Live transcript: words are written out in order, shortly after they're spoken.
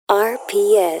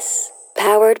RPS,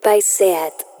 powered by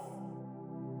SEAT.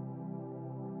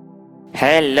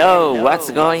 Hello, what's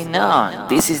going on?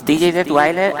 This is DJ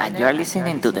Detweiler and you're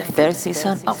listening to the third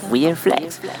season of Weird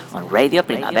Flex on Radio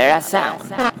Primavera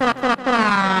Sound.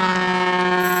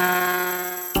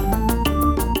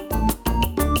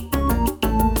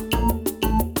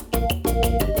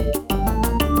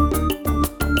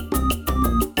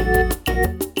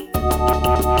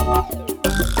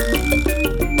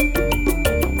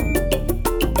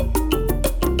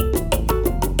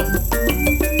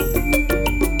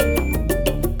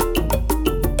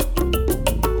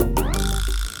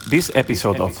 This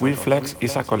episode of Weird Flex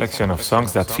is a collection of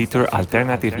songs that feature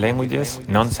alternative languages,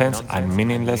 nonsense, and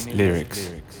meaningless lyrics.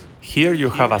 Here you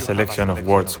have a selection of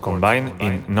words combined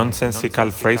in nonsensical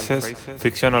phrases,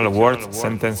 fictional words,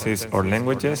 sentences, or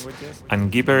languages, and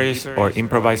gibberish or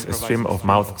improvised stream of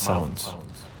mouth sounds.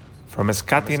 From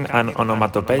scatting and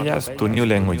onomatopoeias to new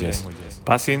languages,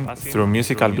 passing through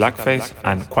musical blackface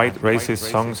and quite racist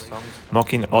songs,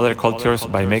 mocking other cultures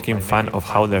by making fun of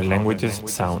how their languages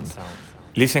sound.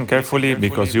 Listen carefully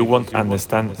because you won't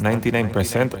understand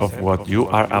 99% of what you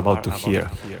are about to hear.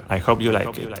 I hope you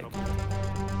like it.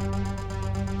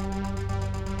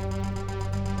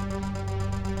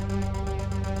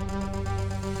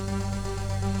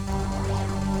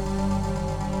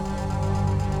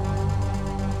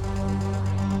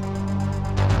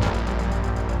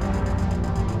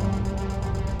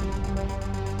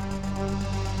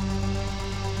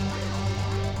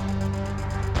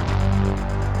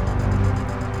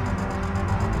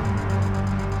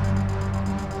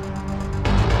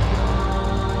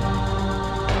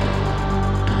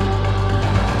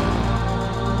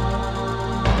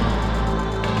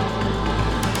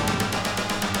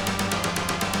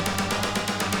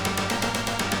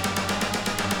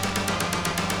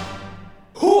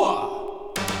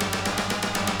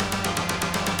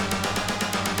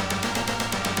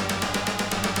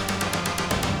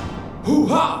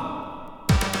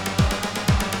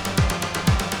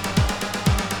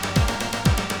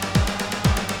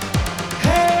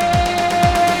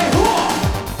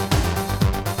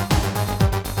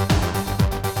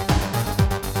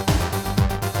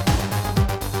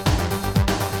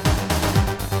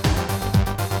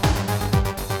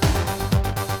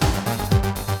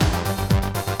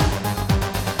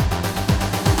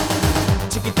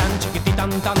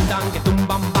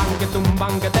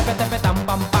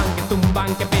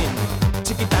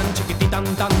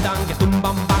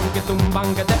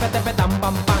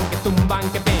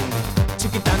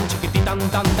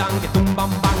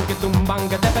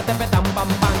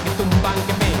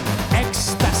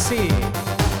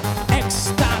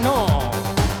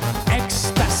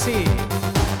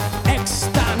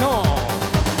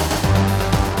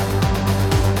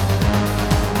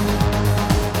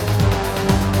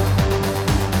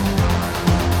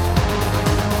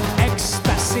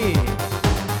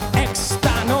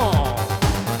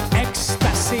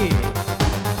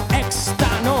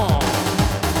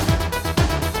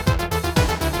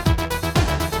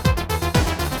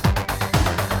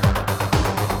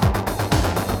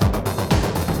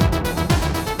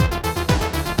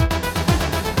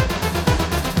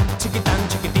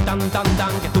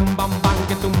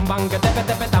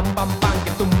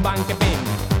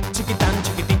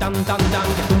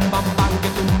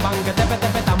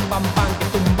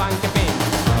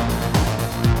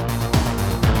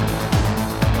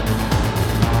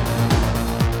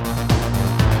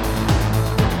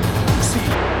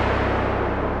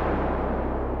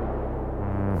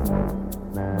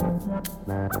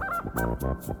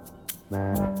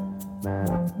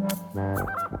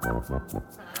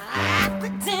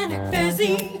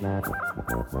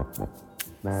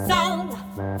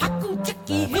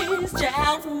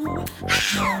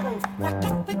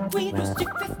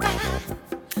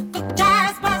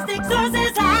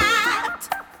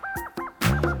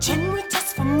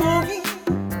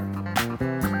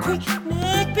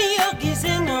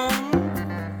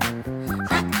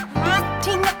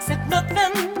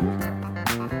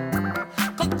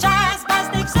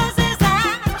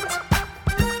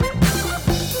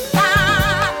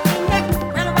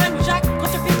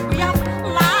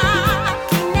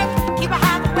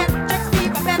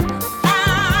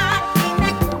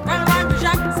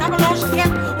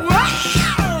 Yeah.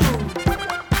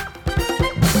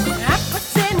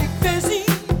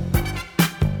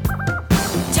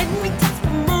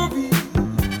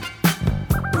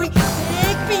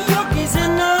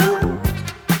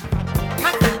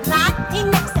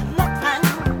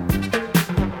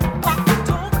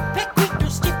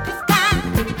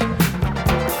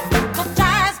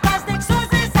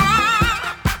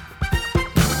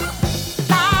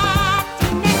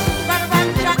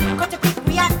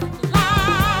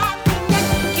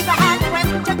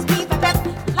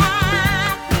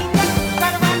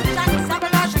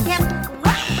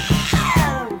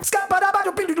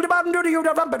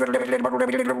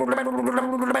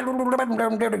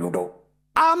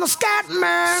 I'm a scat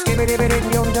man.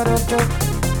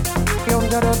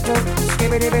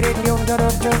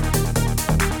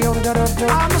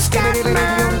 I'm a scat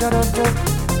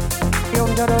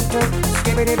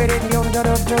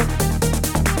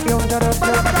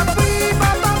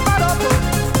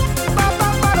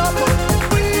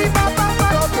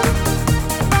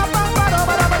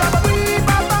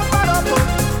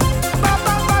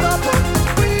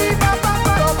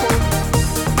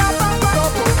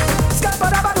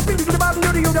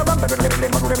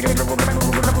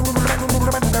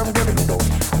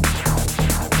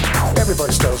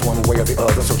Everybody stutters one way or the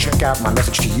other, so check out my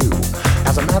message to you.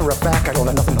 As a matter of fact, I don't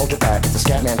let nothing hold you back. If the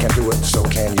scat man can do it, so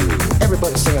can you.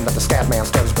 Everybody's saying that the scat man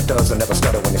stutters but doesn't never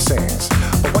stutter when he sings.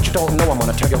 But what you don't know, I'm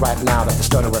gonna tell you right now that the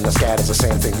stutter and the scat is the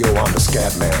same thing. Yo, I'm the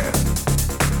scat man.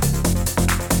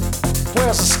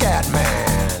 Where's the scat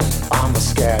man? I'm the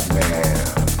scat man.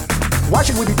 Why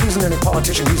should we be pleasing any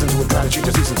politician reason who would try to change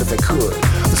the seasons if they could?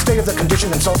 The state of the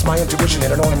condition insults my intuition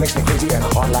and it only makes me crazy and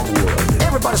hard like wood.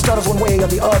 Everybody stutters one way or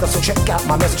the other, so check out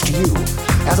my message to you.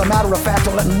 As a matter of fact,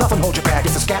 don't let nothing hold you back.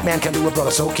 If the scat man can do it,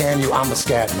 brother, so can you. I'm the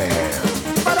scat man.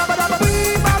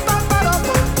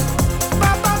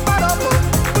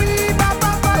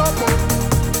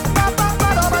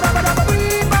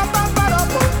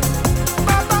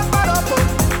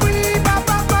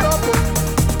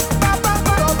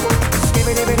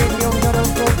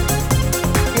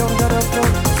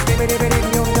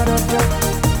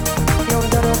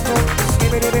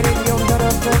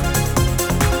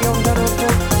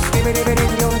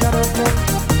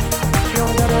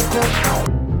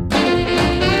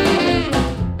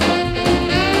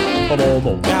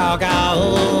 Cow, cow,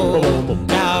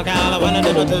 cow, cow, I wanna do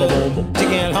it.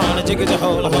 Chicken horn, a chicken, a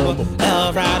whole hubble.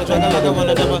 Love ride, a truck, like I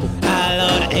wanna double. I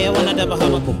love the air, wanna double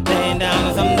hubble. Laying down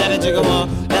on something that a chicken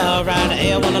want. Love ride, the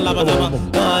air, wanna love a double.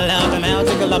 Love, love, the mouth,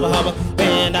 chicken, love a hubble.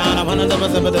 Laying down, I wanna double,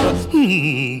 double, double.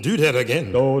 Do that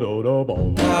again.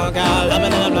 Cow, cow,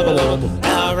 loving in a blubber, blubber.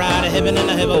 Love ride, a hippin' in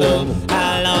a hibble, love.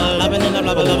 I love loving in a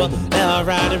blubber, blubber. Love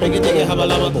ride, a riggy, jiggy, hubble,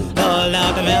 lubber. Love,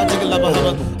 love, the mouth, chicken, love a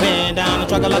hubble. Laying down, a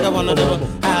truck, like I wanna double.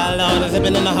 I love the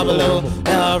zippin' in the hubbaloo.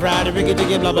 Love ride the riggy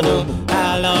diggy blubbaloo.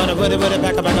 I love the woody woody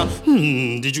pack a pack.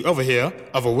 Did you ever hear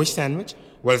of a wish sandwich?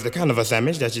 Well, it's the kind of a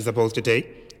sandwich that you're supposed to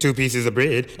take 2 pieces of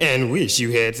bread and wish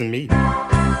you had some meat.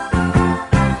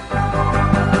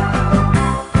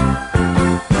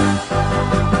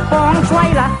 风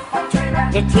吹啦，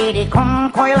一切的空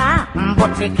开啦，不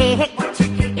知给嘿，无只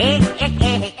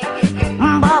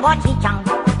讲，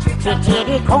一切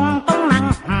的空洞人，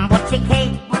不知给，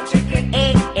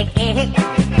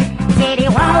这里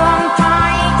汪汪吹，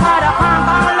吹得空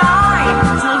空来，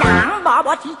是人无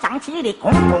只讲，这里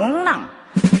空空人，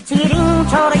这里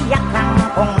吹得一人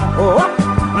空空，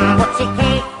不知给，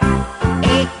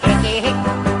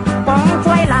风吹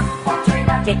啦，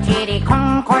一切的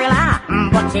空开啦，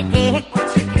不知给。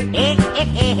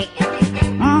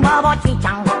无只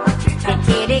讲，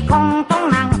这里空洞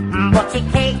人，不知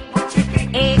给，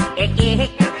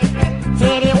这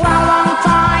里汪汪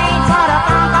吹，吹得刚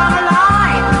刚来，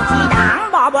是人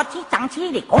无只讲，这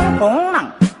里空空人，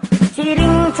这里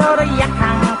吹得一空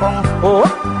空，不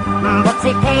知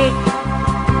给，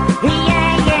耶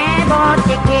不知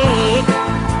给，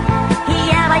耶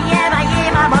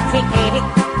吧不知给，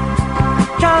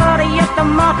吹得一头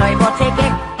毛对不知给。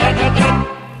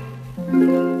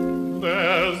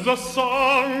There's a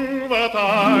song that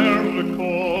I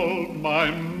recall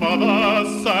my mother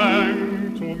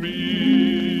sang to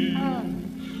me.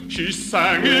 She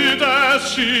sang it as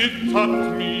she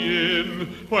tucked me in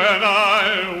when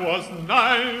I was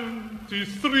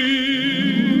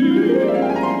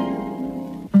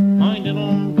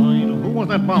 93. Who was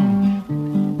that bum?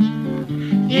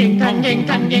 Ying tang ying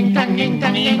tang ying tang ying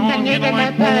tang ying tang ying tang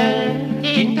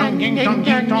ying tang ying tang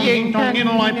ying tang in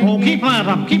like Paul. Keep that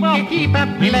up, keep up,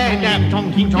 lad. That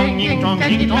tong ying tong ying tong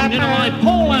ying tong in like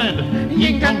Paul, lad.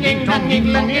 Ying tang ying tong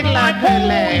ying tong in like Paul,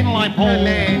 lad.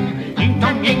 Ying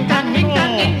tang ying tang ying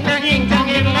tang ying tang ying tang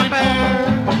in like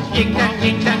Paul. Ying tang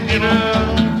ying tang ying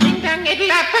tang in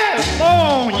like Paul.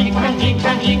 Oh, ying tang ying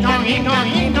tang ying tong ying tong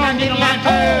ying tong in like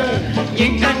Paul.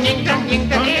 Ying tang ying tang ying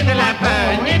tang in like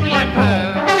Paul, in like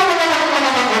Paul.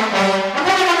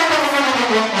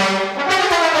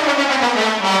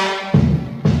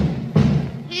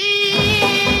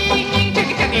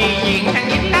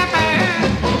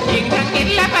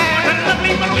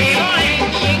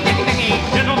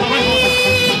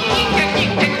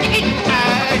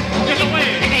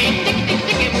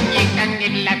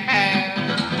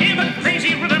 Hear the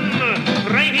crazy rhythm,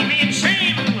 driving me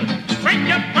insane. Strike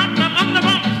your partner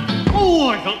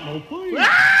I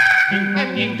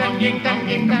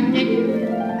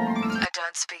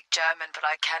don't speak German, but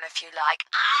I can if you like.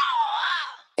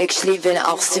 Ik sliep in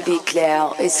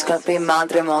Oosterwijk, is got be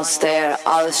madre monster,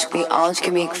 alles wie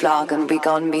aanschemiek vlagen, wie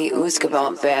kan wie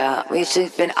uitgebouwd werden. We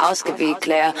sliep in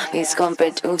Oosterwijk, is komt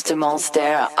met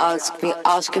Oostermonster, alles wie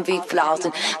aanschemiek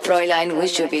vlagen, Fräulein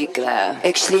Wischerwickler.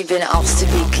 Ik sliep in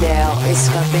Oosterwijk, is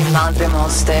got be madre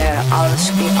monster,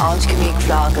 alles wie aanschemiek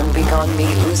vlagen, wie kan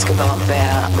wie uitgebouwd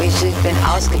werden. We sliep in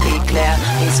Oosterwijk,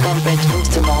 is komt met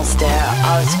Oostermonster,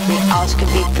 alles wie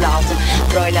aanschemiek vlagen,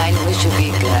 Fräulein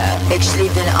Wischerwickler. Ik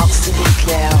sliep in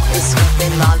Oosterwijk, is got be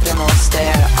madre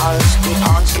monster, alles wie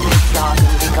aanschemiek vlagen,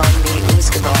 wie kan wie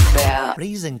uitgebouwd werden.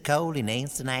 Freezing cold in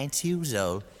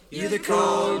 1992. You the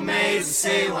cold maze,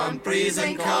 say one,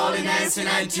 freezing cold in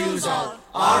 1992.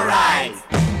 All right.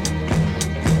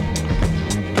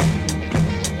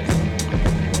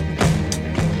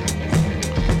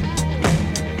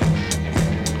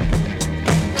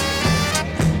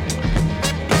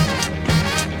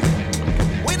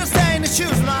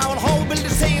 Shoes now and whole building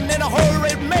scene in a whole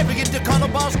red maybe get the color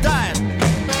boss dying.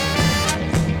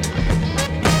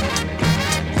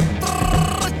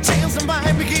 Chance of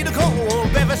mine begin to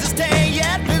cold, baby, stay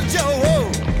yet, Bill Joe.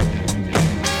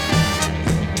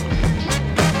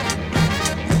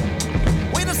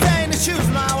 We don't stay in the shoes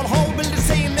now and whole building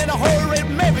scene in a whole red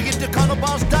maybe get the color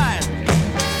boss dying.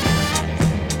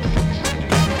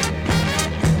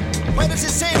 When does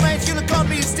it say, man, you look on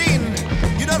me, Steen?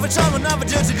 You know, for someone never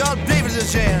just got David a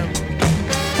sham.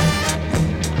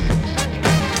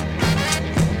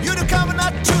 You the cover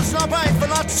not choose, not right, but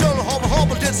not sure. Hope,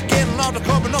 but just getting out of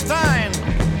cover, no time.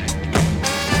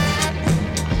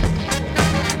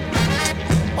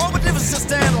 Oh, but if it's just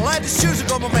stand, light the shoes,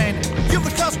 go, my man. You've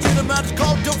been costume the man, it's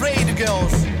called the Radio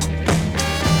Girls.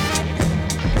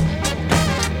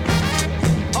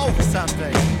 Oh,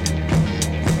 Sunday.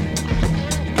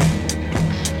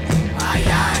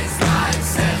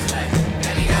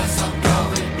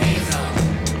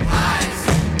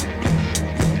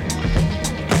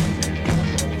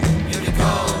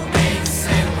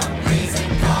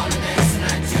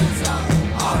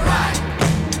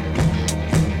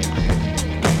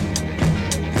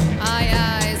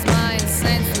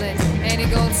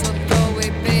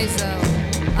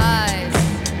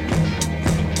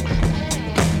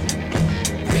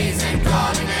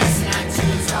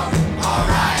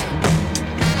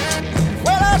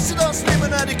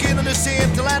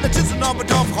 To land it just an up and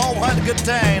off hole, had a good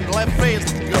time, the left face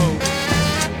to go.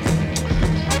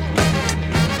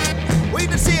 We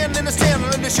can see in the stand,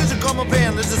 and the shoes are coming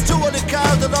in. There's just 2 of the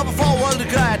cars that over 4 world the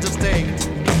guy to stay.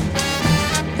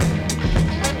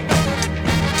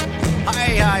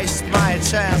 Hi, my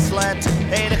chance, let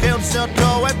ain't a good shot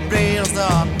go and breathe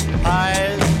up.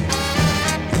 Hi.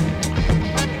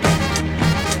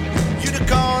 You the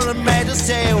call and made us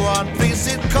say one, please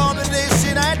sit calling this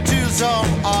in I do some,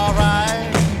 alright.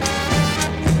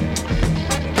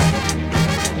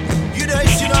 You know,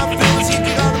 you don't feel as you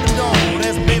got them done.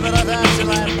 There's people that actually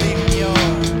like being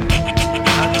yours.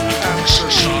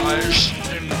 Exercise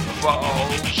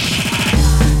involves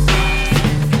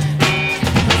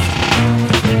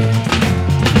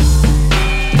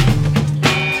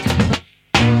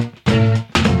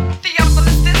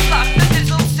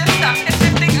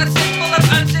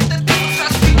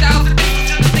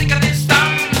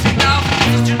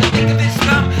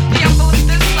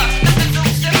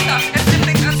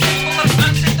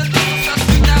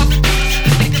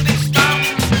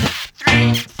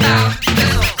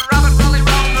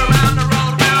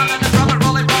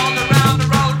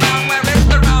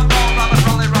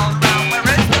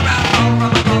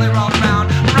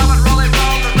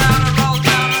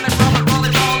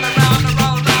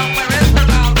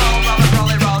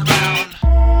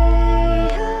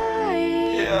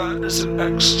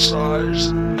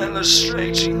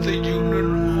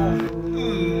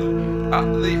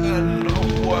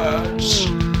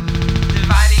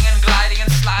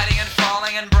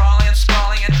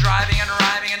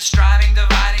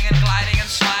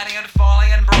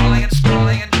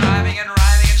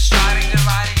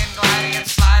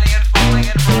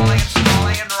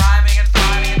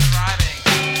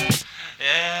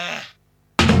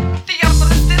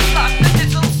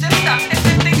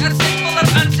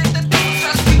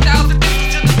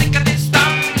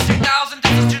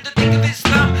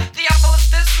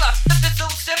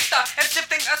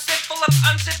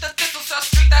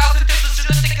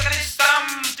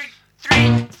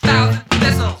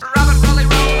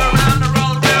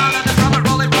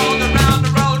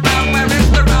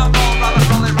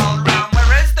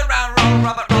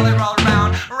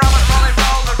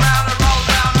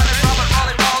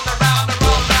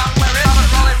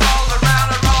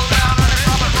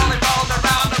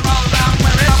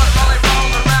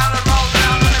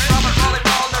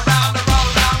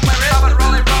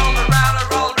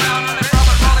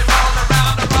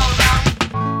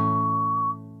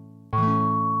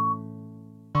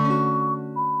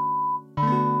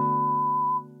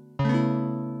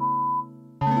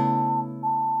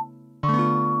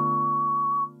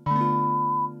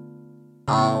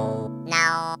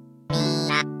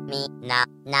me, na,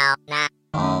 now, na.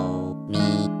 Oh,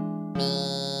 me,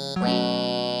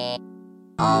 way.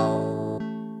 Oh,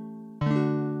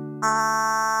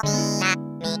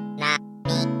 me, na,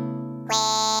 me,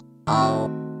 way.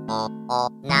 Oh,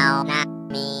 now, na,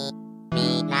 me,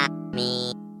 na,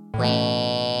 me,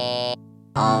 way.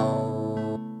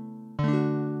 Oh.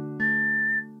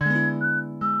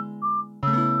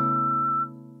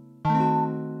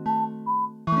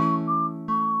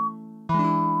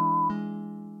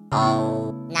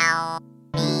 Oh, now,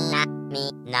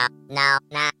 me, na, now,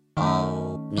 na.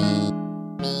 Oh, me,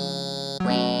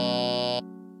 way.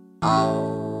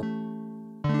 Oh,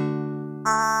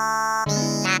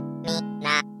 me,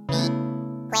 na, me,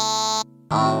 way.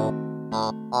 Oh,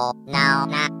 now,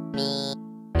 na, me,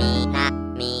 na,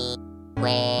 me,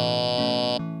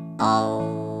 way.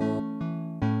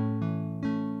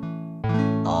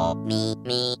 Oh, me,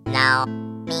 now,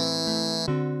 me.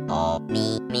 Oh,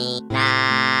 me,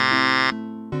 na.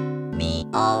 Me,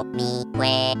 oh, me,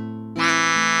 way,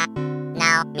 na.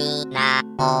 Now, me, na,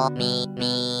 oh, me,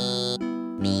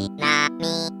 na,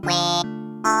 me, way.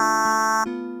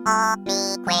 Oh,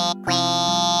 me, way.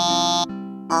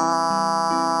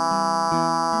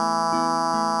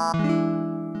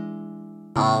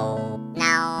 Oh,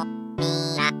 now,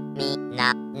 me,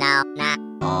 na, now, na.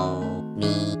 Oh,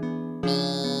 me,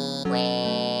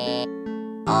 way.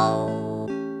 Oh.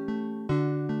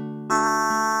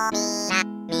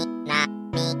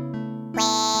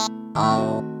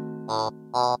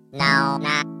 Oh, now,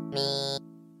 na, me,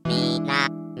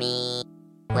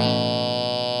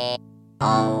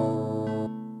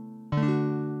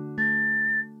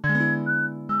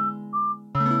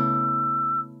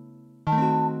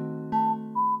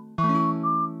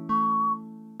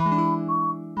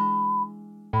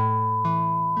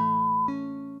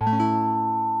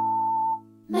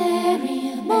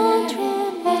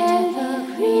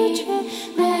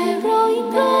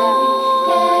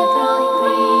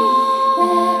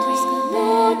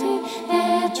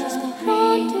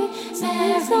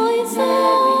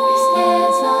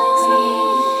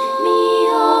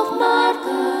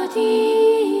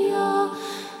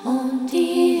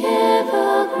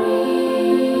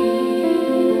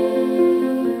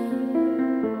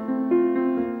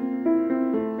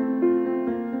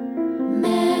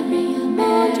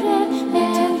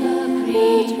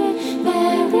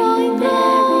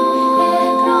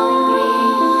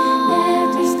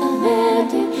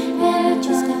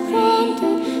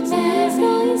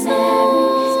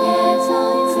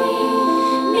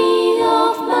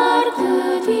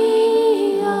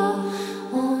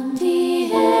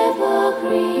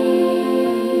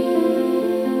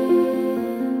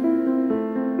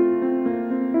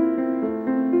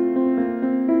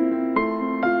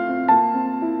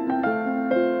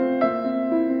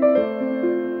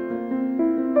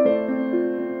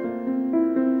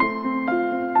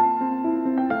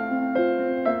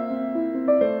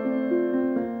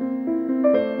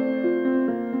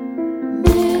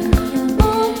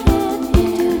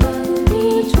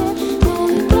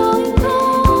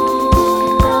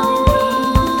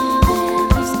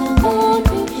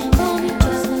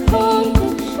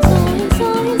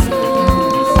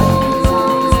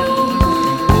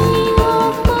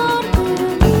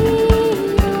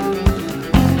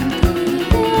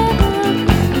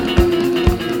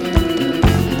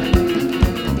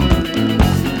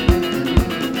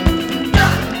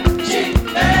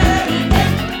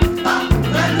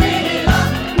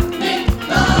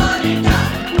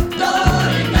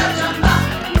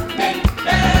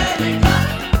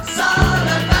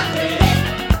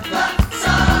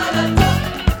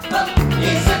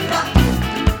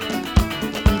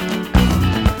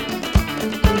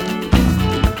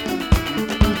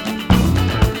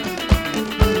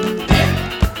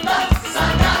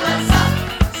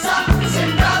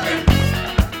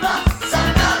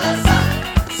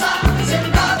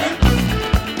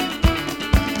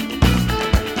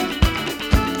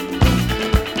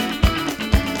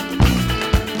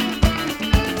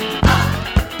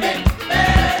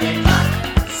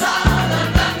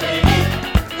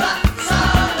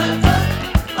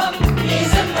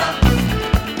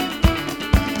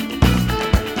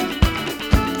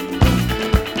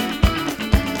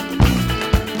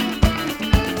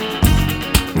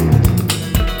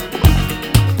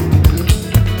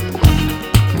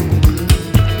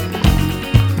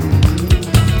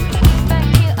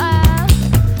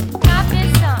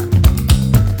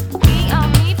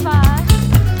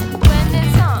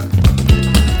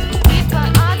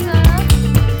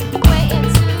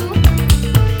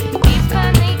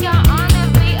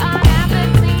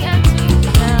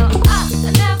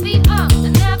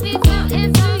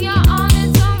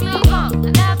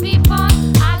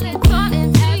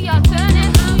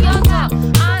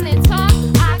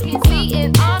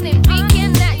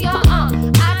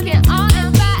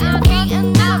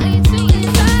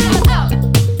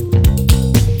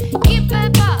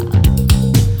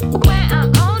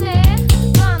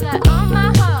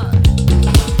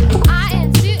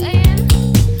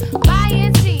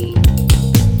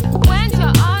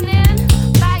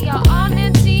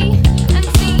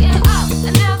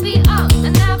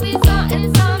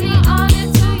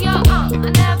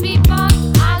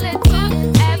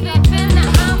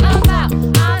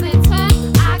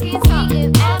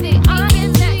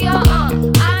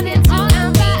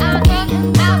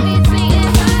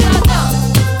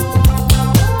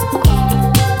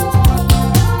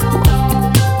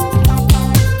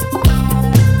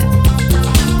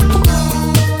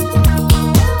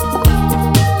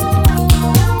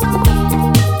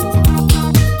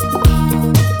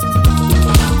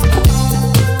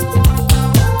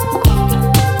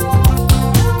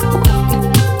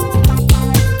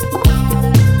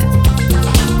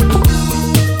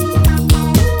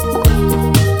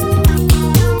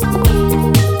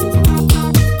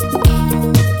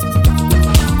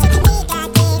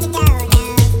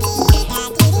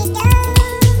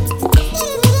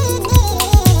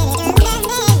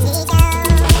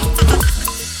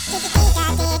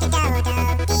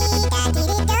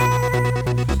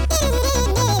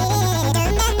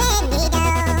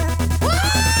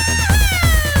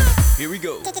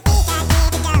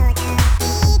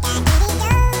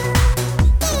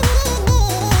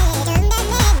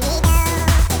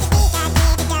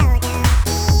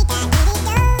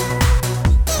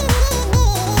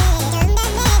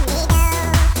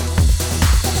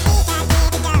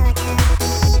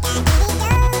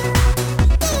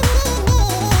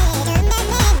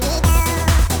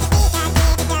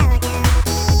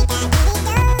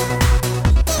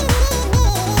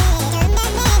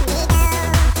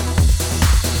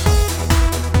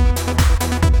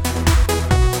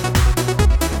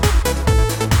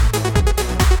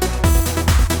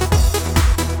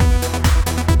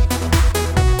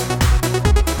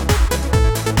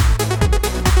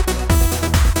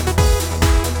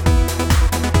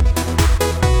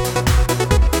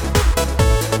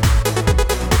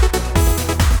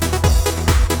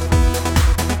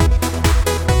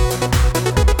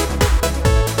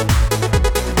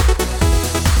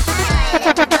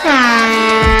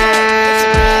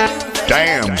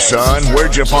 son,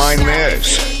 where'd you find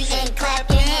this? And clap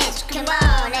your hands. Come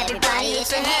on, everybody,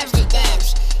 it's a hamster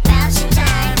dance. Bounce in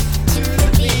time to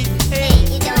the beat. Hey,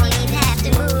 you don't even have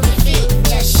to move your feet.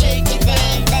 Just shake your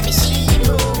thing, let me see you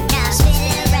move. Now spin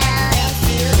it around and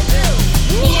feel the groove.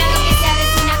 Mira lo que se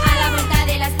avecina a la vuelta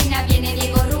de la esquina. Viene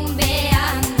Diego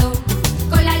rumbeando,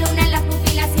 con la luna en las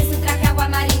pupilas y en su traje agua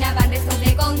marina van restos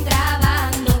de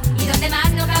contrabando. Y donde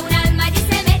más no cabe un alma allí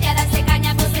se mete a darse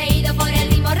caña poseído por el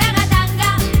ritmo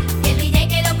ragatanga. Y el DJ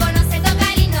que lo conoce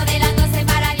toca el himno de las 12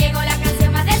 para Diego, la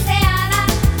canción más deseada.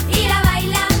 Y la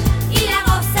baila, y la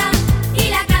goza, y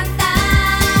la canta.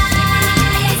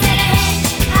 Y ahí se deje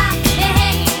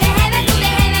ver tu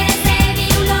deje ver ese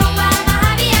virulo guama.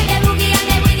 Había que boogie and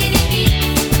the witty dippi.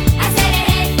 Hace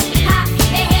deje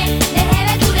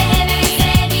ver tu deje ver ese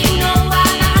virulo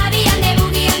guama. Había que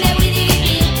boogie and the witty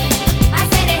dippi.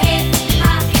 Hace deje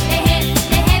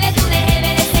ver tu deje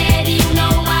ver ese virulo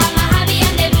guama. Había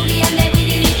que boogie and the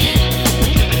witty dippi.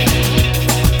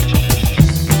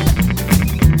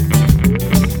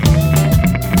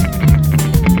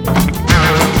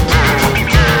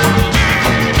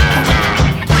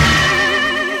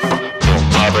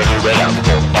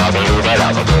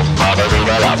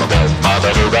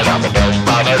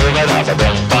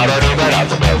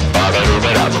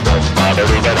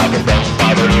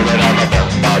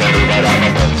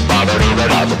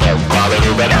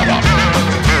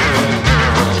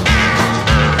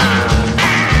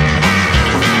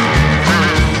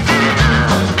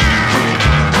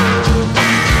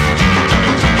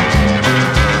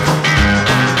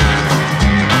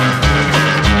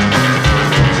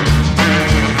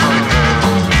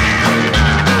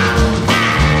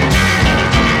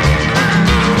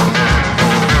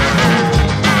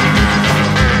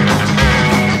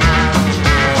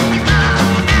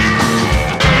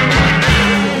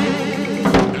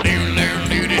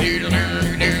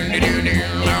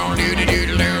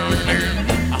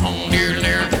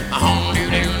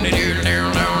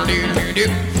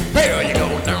 There you go,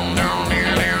 down, down,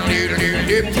 there, there, there, there,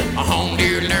 there. A home,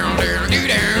 there, there, there,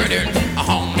 there, there. A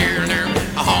home, there, there,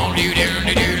 a home, there, there,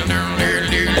 there,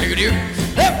 there, there, there.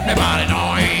 Everybody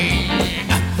knowing,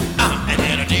 and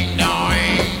then a ding dong,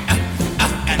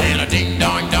 and then a ding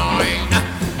dong dong,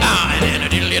 and then a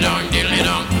diddly dong.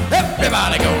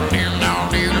 Everybody go there, now,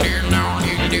 there, there, now,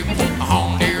 there, there. A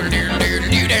home, there, there, there,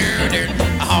 there, there.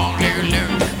 A home, there,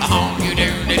 there, a home, there,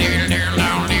 there, there, there,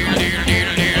 now, there, there,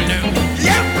 there, there, there.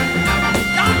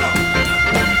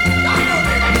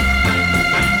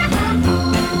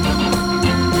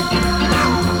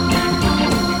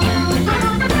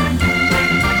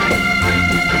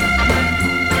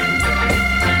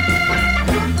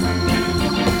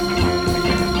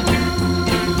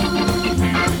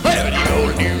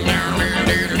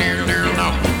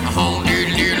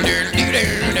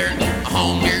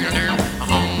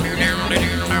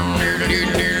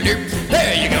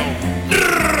 There you go.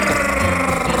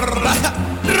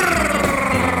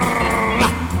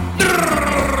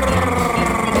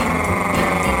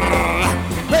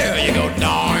 There you go,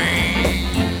 doing,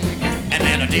 and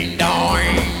then a ding dong,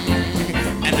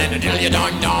 and then a dilly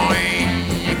dong dong,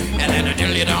 and then a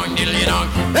dilly dong.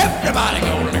 Everybody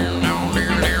go there now,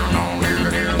 there, there, now, there,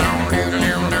 there, now, there,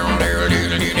 there, now, there, there,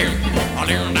 there, there, oh,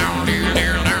 there, now, there,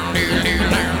 there, now, there, there,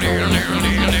 now, there, there,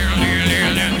 there, there,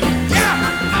 there, there.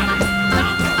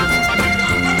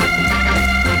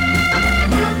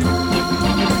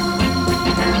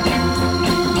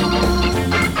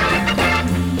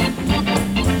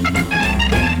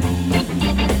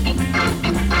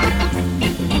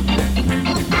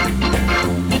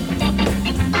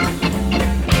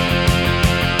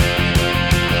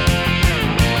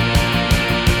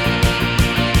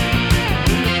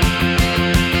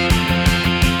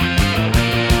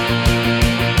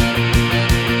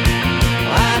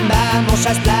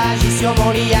 Chasse-plage, sur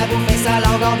mon lit à bouffer sa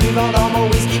langue en buvant dans mon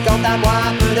whisky. Quant à moi,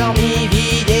 un peu dormi,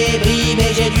 vie débris,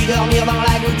 mais j'ai dû dormir dans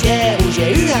la gouttière où j'ai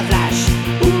eu un flash.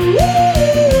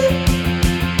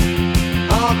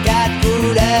 En 4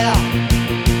 couleurs.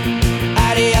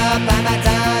 Allez hop, un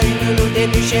matin, une louloute est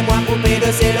venue chez moi, poupée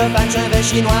de cellophane, cheveux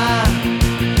chinois.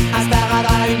 Un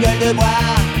sparadrap, une gueule de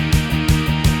bois.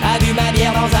 A bu ma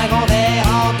bière dans un grand verre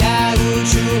en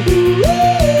caoutchouc.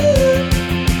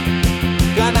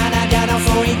 Comme un indien dans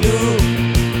son igloo.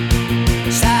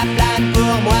 Ça plane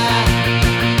pour moi.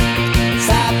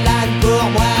 Ça plane pour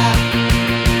moi.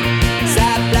 Ça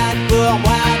plane pour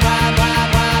moi.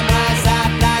 Moi. Ça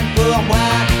plane pour moi.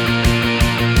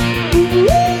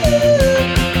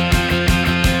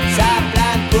 Ça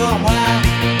plane pour moi.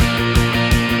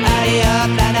 Allez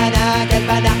hop, la nana, quel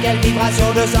panard, quelle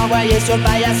vibration de s'envoyer sur le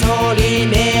paillasson.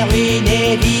 L'hymne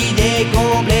ruiné, vidé,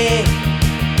 comblé.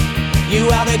 You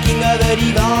are the king of the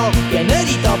divan, qu'elle me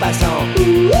dit en passant.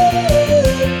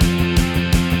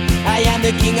 I am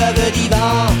the king of the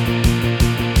divan.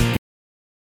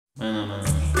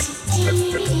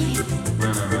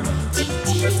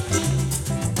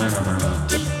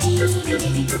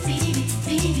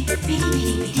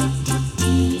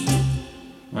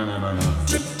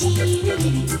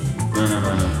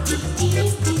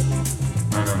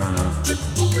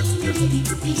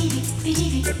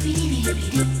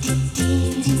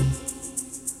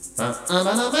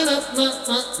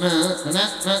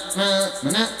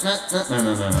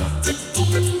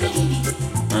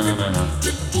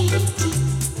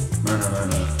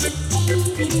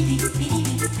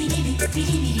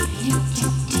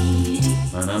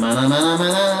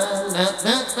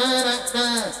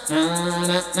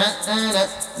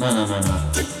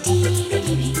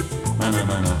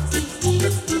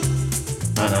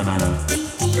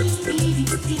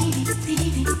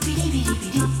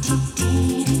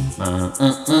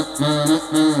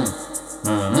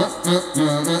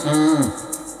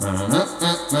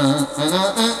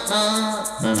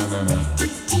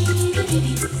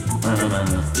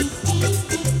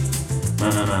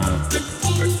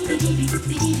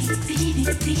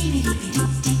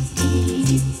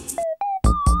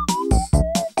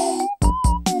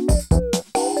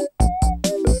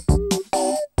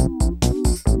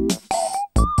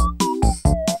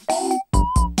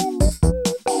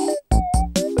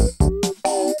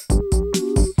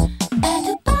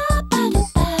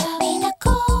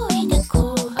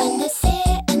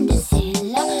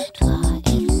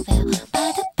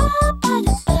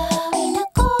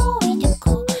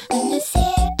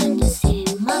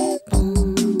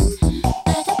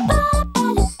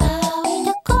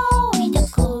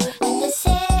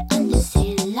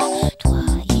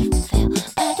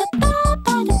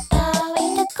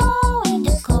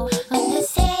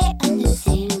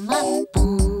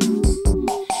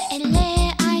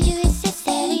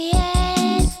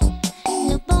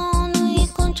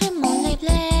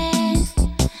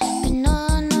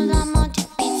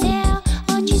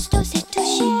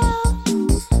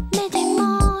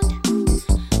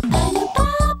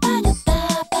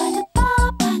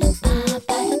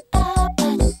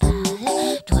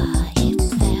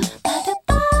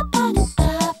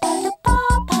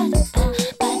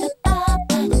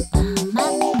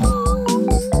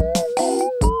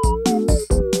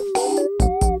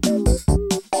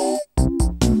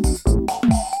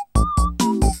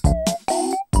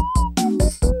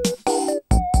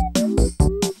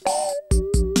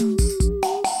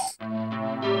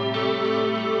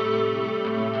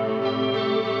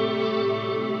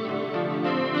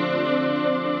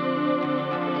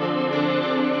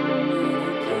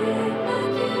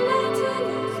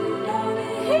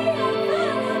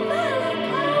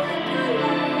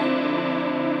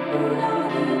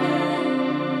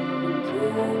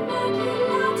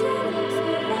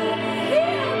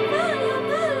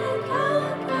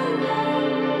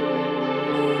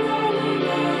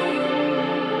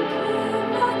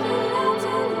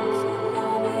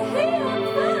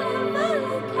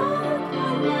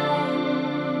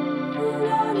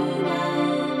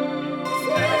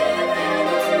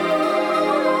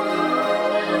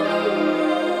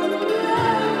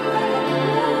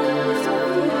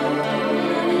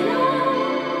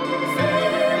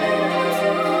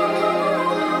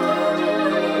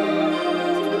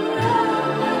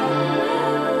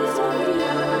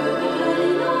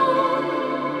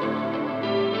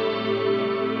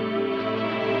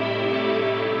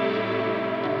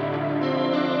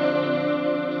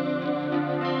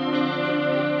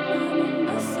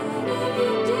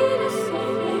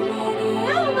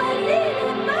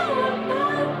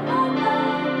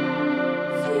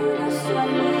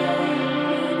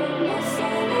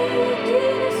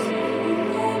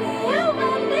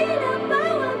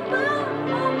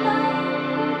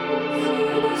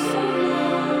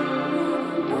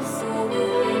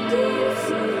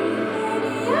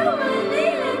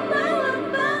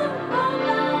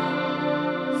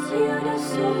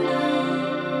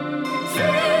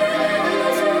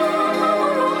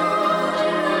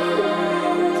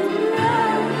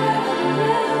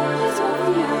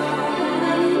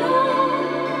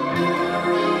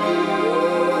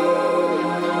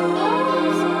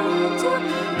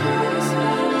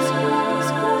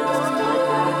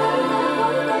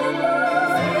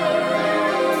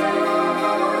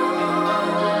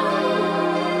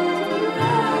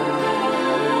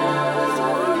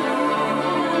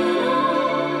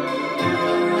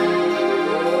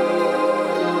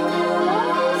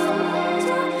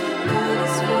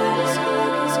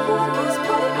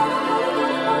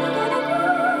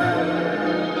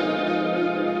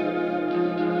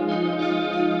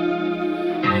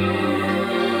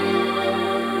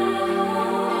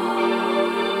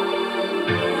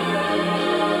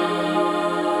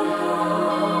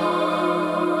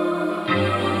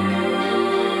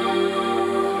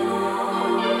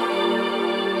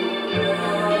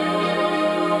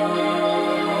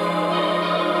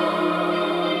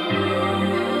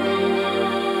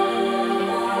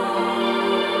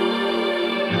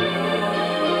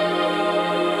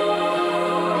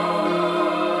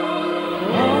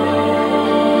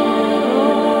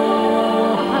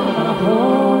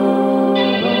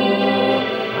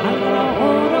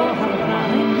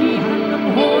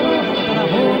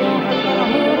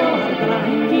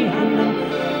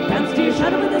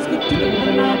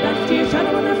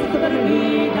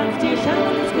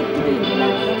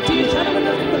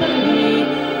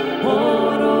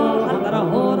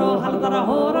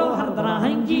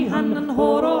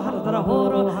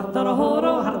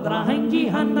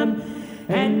 handen.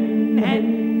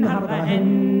 Hen, hardra hen,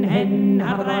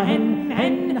 hardra hen,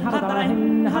 hardra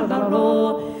hen, hardra ro.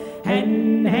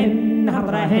 Hen,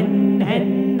 hardra hen,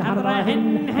 hardra hen,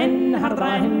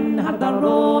 hardra hen, hardra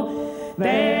ro.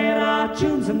 There are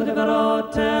tunes in the river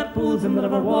water, pools in the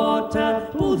river water,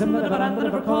 pools in the river and the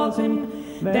river calls him.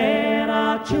 There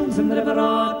are tunes in the river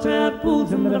water,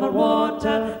 pools in the river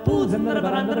water, pools in the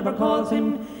river and the river calls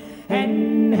him.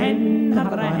 Hen,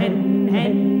 hardra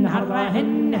hen, hardra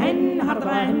hen,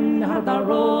 hardra hen, hardra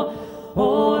ro.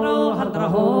 Horo, hardra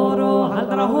horo,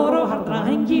 hardra horo, hardra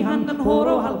hengi handen,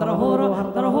 horo, hardra horo,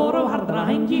 hardra horo, hardra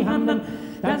hengi handen.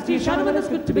 Dance to your shadow and it's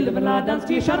good to be living, lad. Dance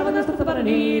to your shadow and it's the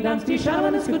barony. Dance to your shadow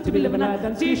and it's good to be living, lad.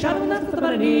 Dance to your shadow and it's the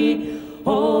barony.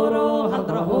 Horo,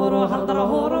 hardra horo, hardra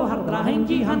horo, hardra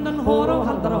hengi handen, horo,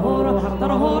 hardra horo,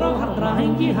 hardra horo, hardra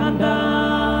hengi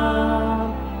handen.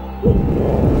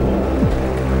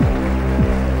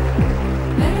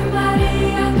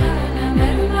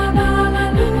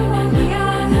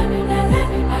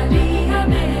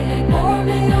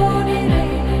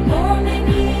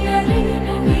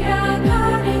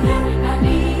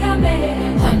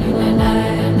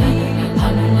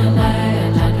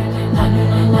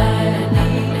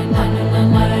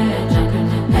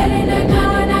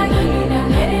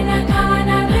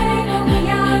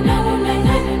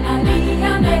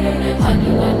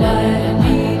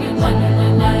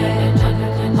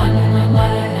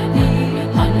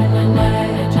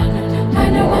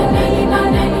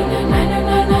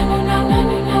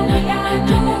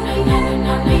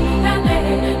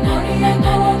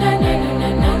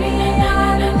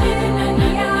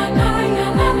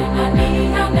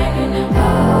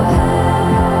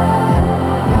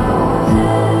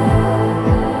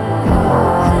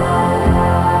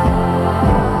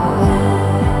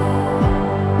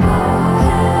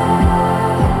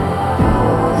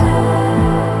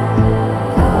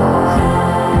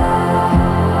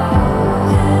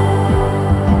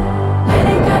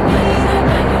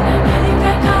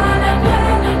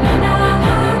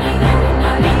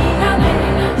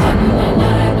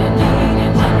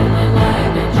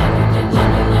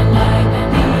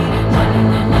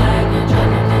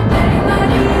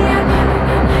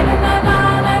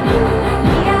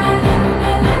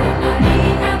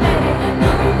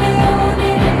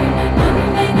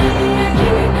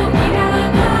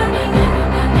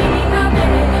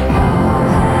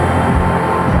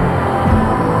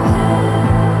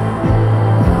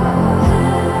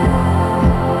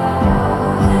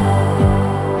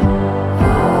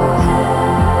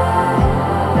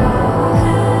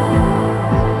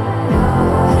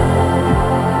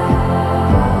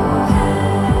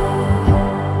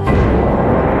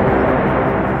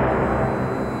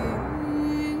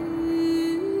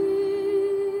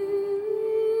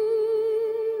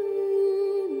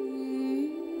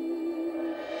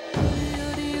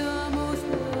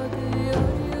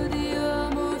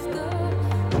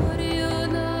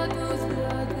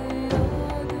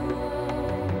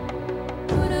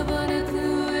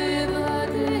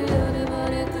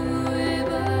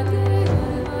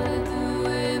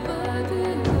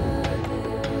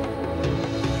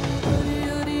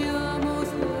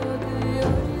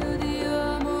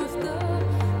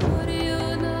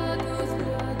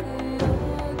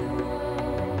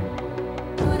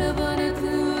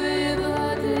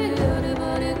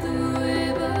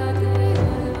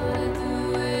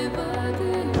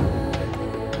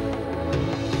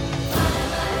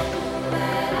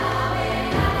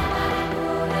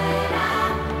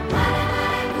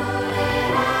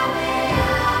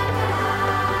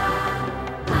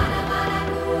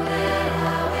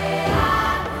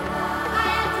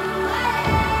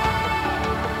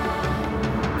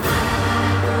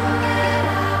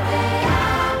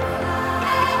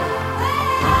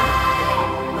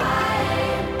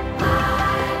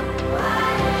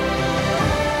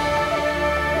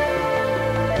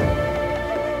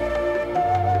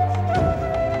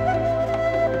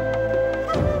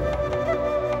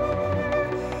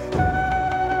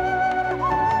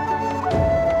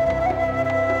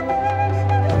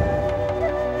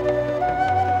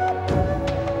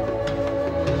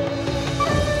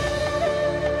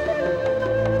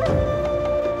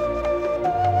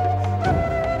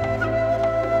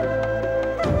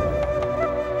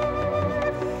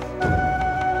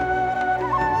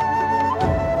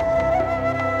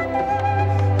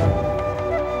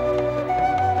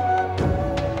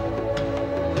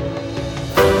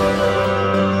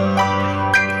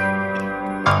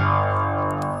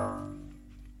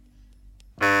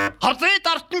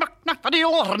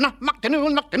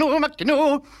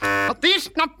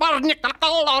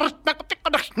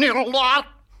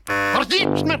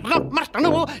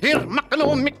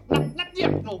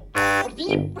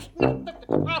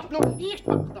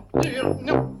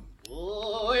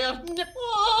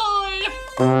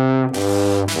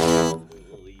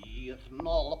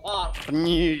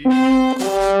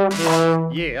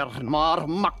 Maar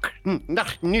mak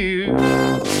dag nu.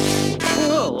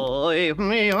 Oei,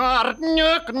 mijn hart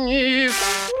nu.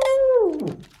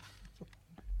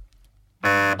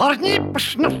 Hart niet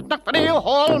besnapt, nak de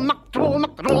hol, mak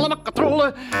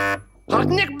trol. Hart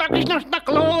niet bak is nak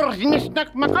loor, is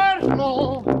nak makar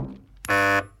no.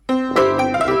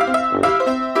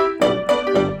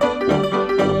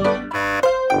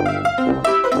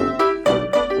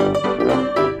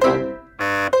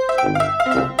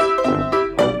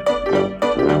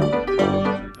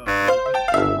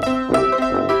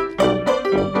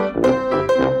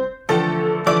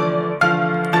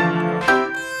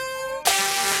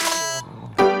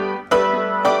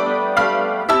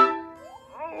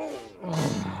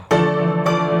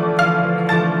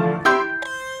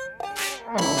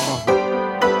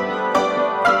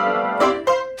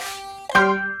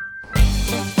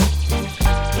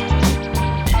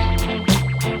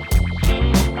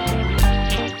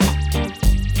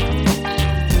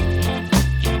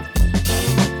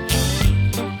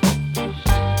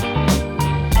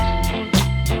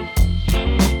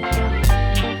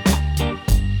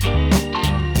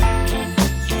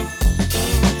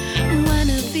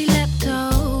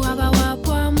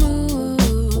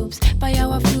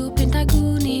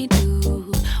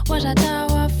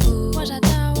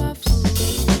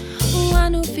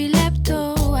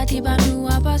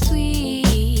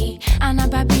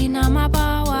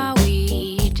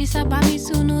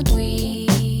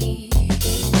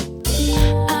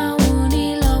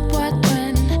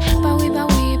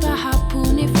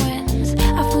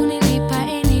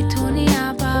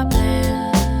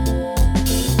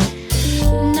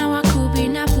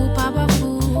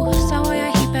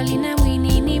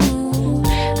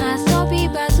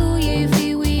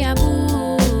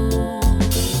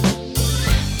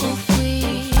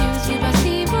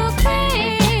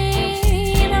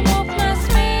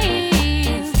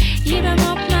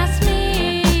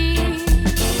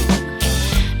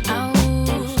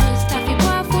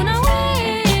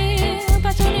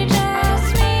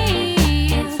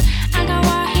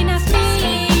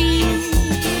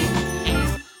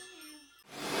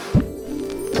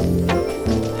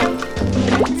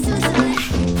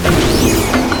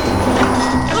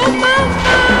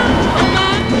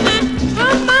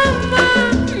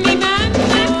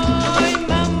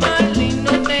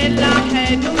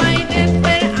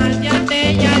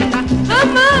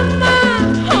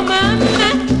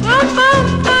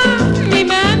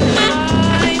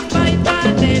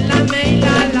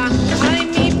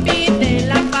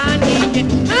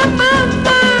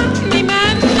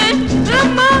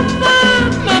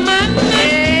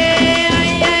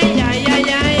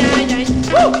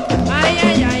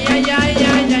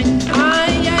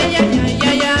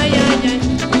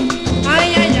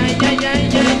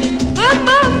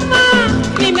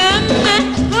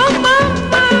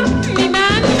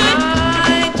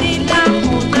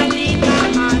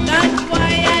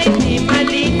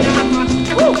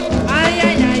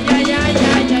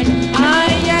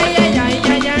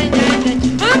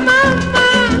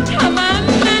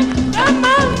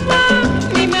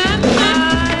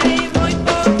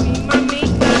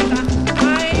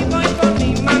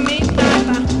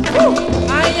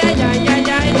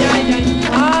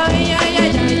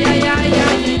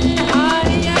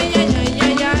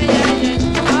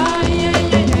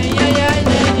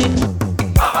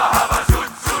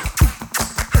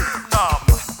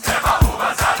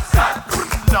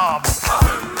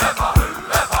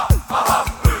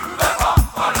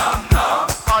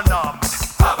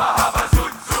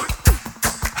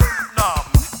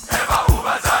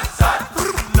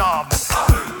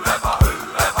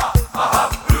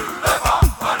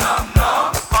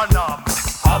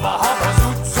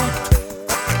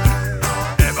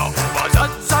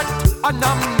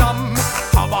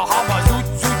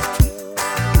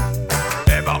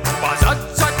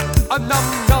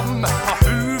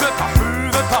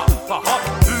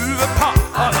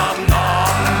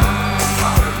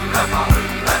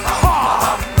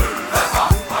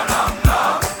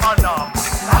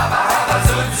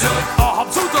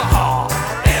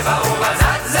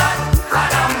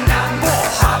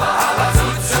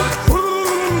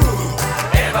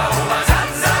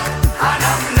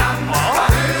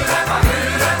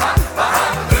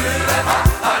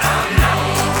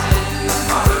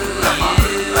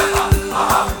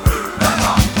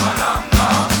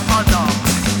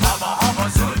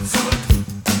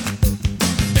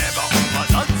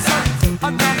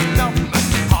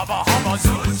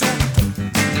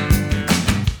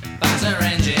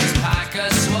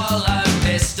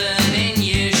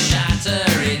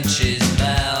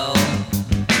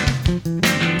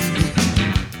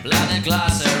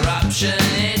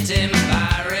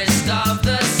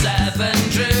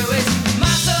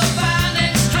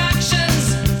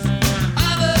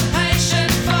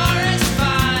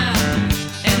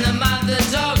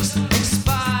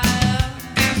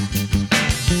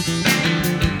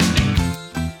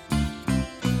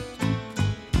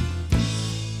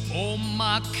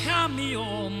 a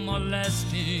cameo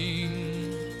molesting.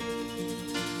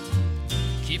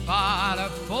 Chi pare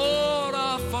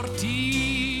fora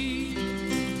forti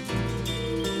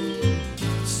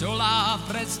sulla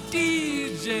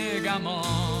prestige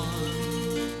gamon.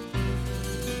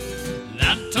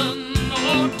 Lantern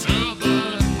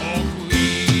notable for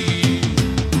queen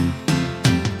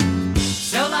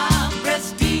sulla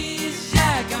prestige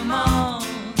gamon.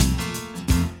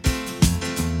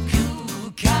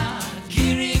 Kuka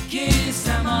kiriki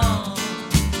samon.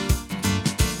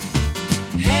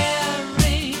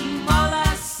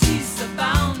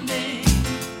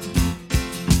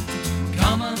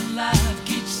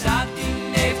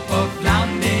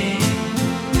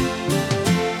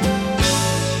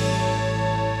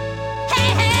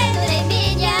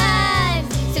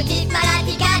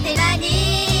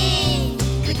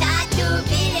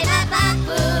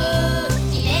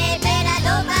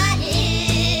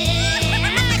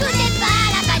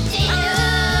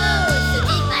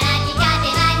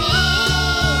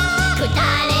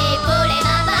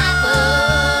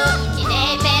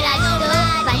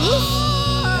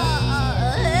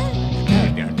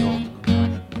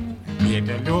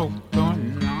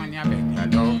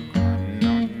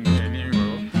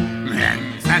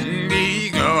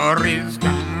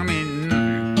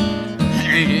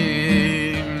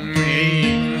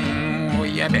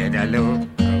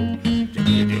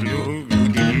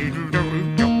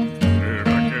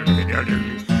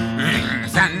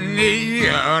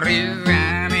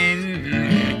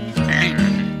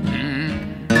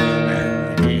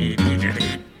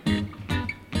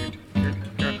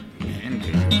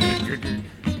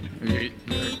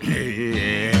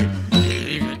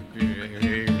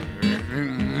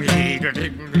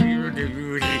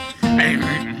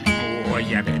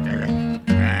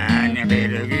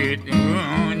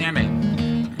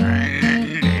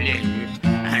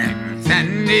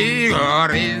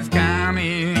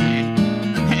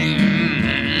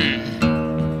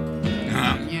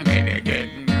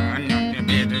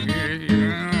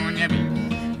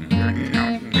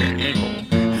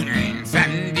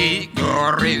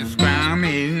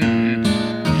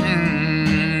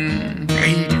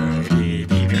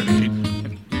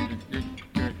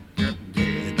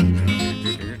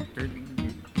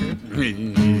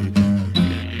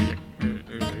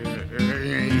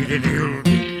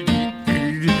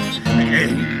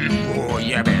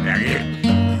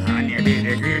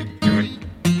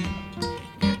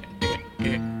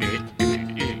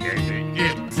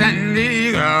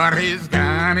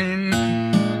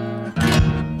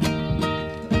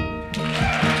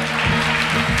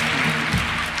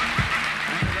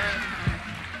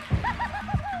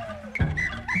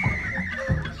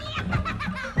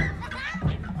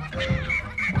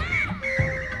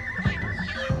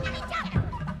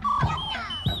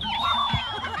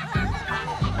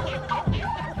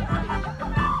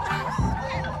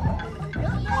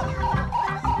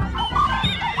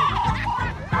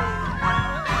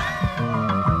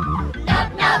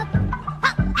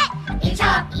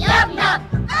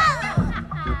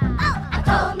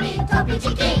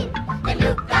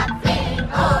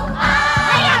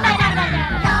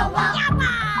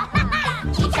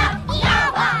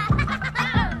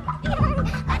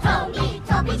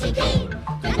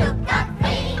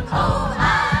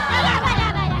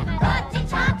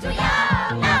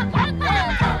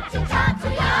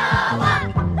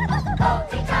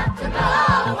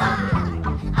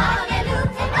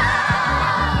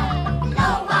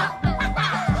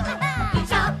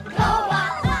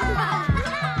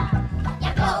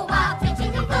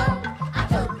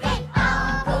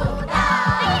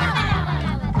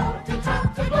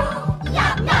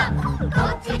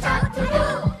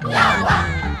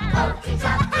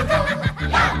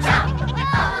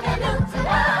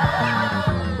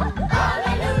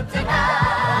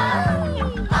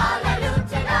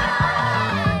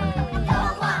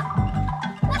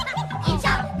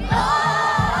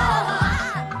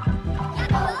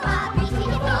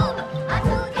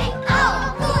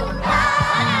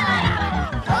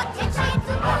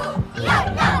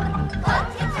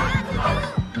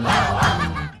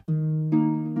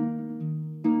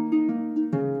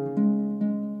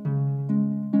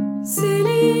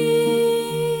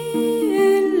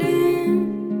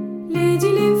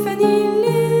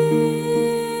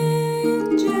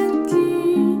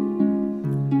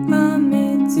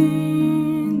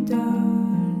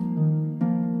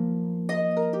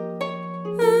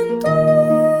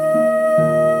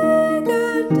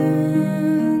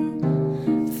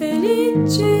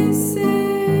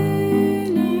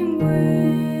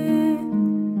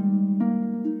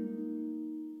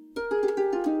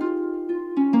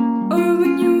 Oh,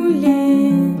 when you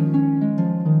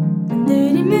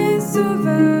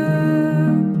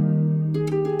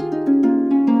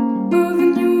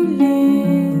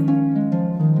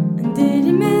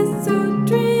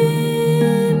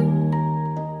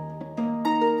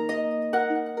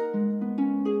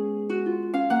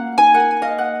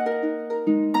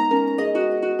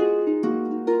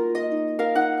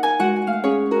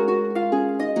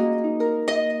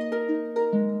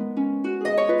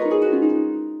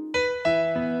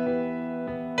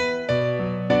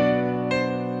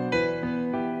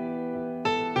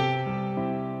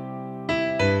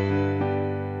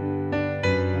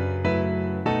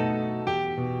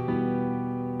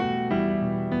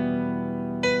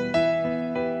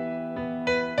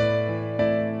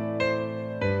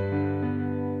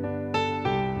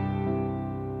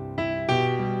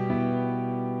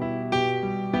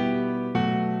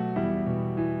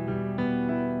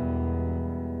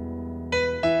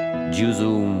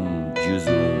Juzum,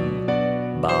 Juzum,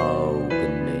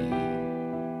 Baugen me.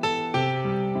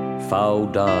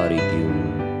 Faudarigium,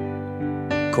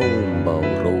 Combau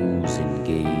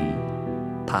Rosengay,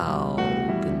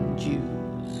 Paugen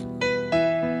Jews.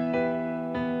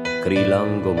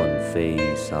 Krilango man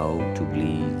face out to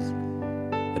please,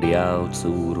 Riaut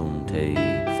surum te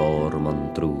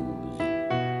forman trus.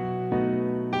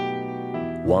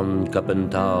 One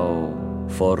kapentau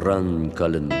foran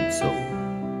kalenzo.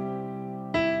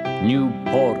 New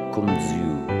port comes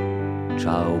you,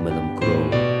 chow menam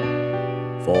crow.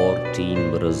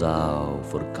 14 brazau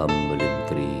for Cumberland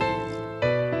trees.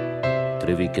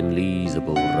 Trivik and lees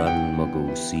about run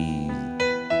mago seas.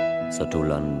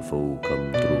 Satulan fo come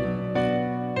through.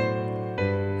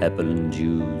 Apple and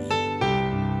Jews,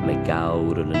 make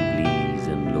out and lees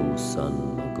and low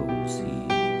sun mago seas.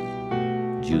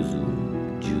 Juzu,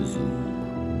 Juzu,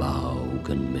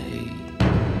 Baugen May.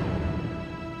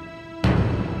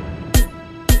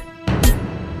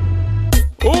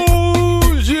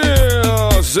 Oh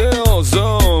yeah,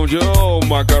 Zelzão, yo,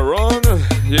 macaron,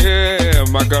 yeah,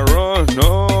 macaron,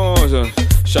 no,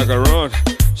 chacaron,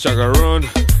 chacaron,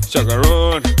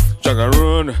 chacaron,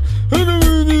 chacaron.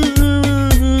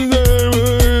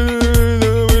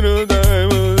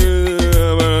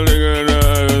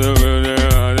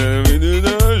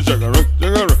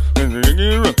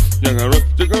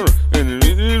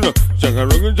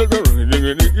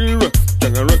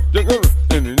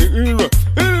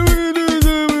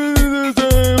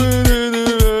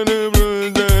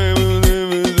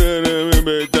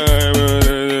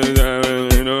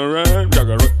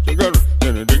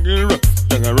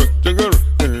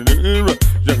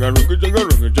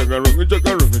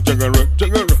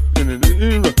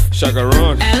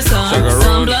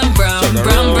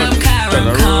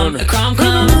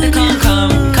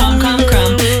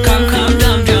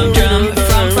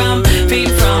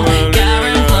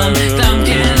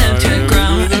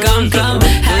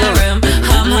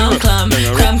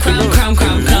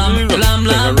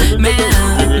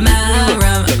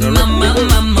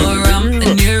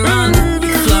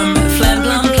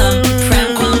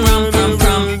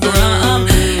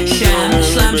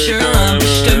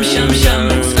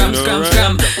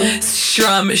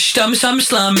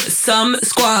 Some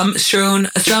squam, shroon,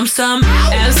 a strum, some,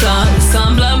 and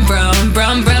some blum, brum,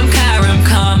 carom,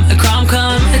 come, dum,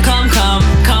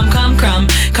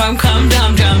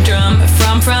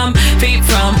 from, feet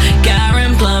from,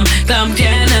 garum, glum,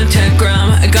 piano to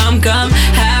gum,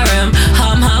 harem,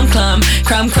 hum, clum,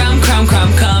 come,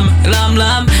 lum,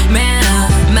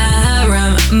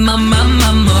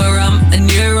 marum, rum, a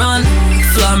neuron,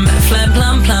 flum,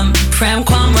 plum, pram,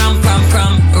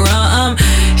 rum,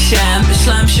 sham,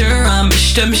 slam, shurum,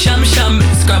 shtum, shum,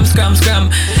 scrum,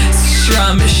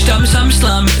 shrum, shtum,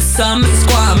 slum, some,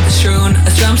 squam, shroon,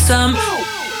 a strum, some.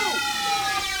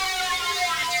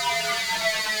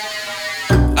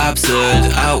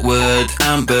 Absurd, outward,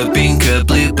 amber, binker,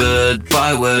 bluebird,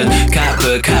 byword,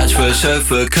 catbird, catchword,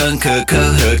 chauffeur, kunker,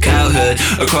 coherd, cowherd,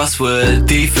 a crossword,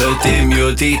 deferred,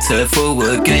 demure, deterred,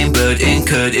 forward, gamebird,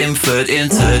 incurred, inferred,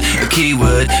 interred, a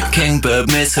keyword, kingbird,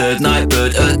 misheard,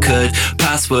 nightbird, occurred,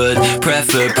 password,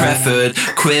 preferred,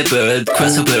 queerbird,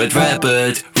 crestlebird,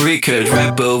 redbird, recurred,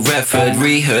 rebel, referred,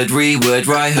 reheard, reword,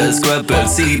 ryherd, scrubbird,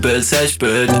 seabird,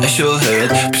 sedgebird,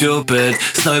 assureherd, purebird,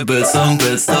 snowbird,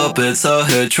 songbird, starbird,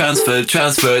 sawherd,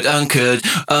 transferred, uncurred,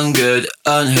 ungood,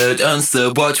 unheard,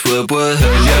 unstood, watchword,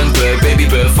 wordheard, youngbird,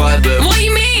 babybird, firebird. What do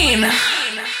you mean?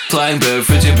 Flying bird,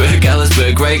 frigid bird, gallus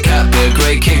bird, grey catbird,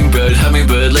 grey kingbird,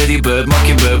 hummingbird, ladybird,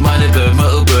 mockingbird, minor bird,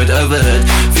 myrtle bird, overheard,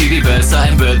 phoebe bird,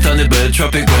 satin bird, thunderbird,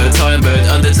 tropic bird, time bird,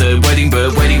 undeterred, waiting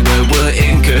bird, were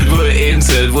incurred, were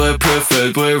entered, were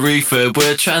preferred, were referred,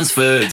 were transferred.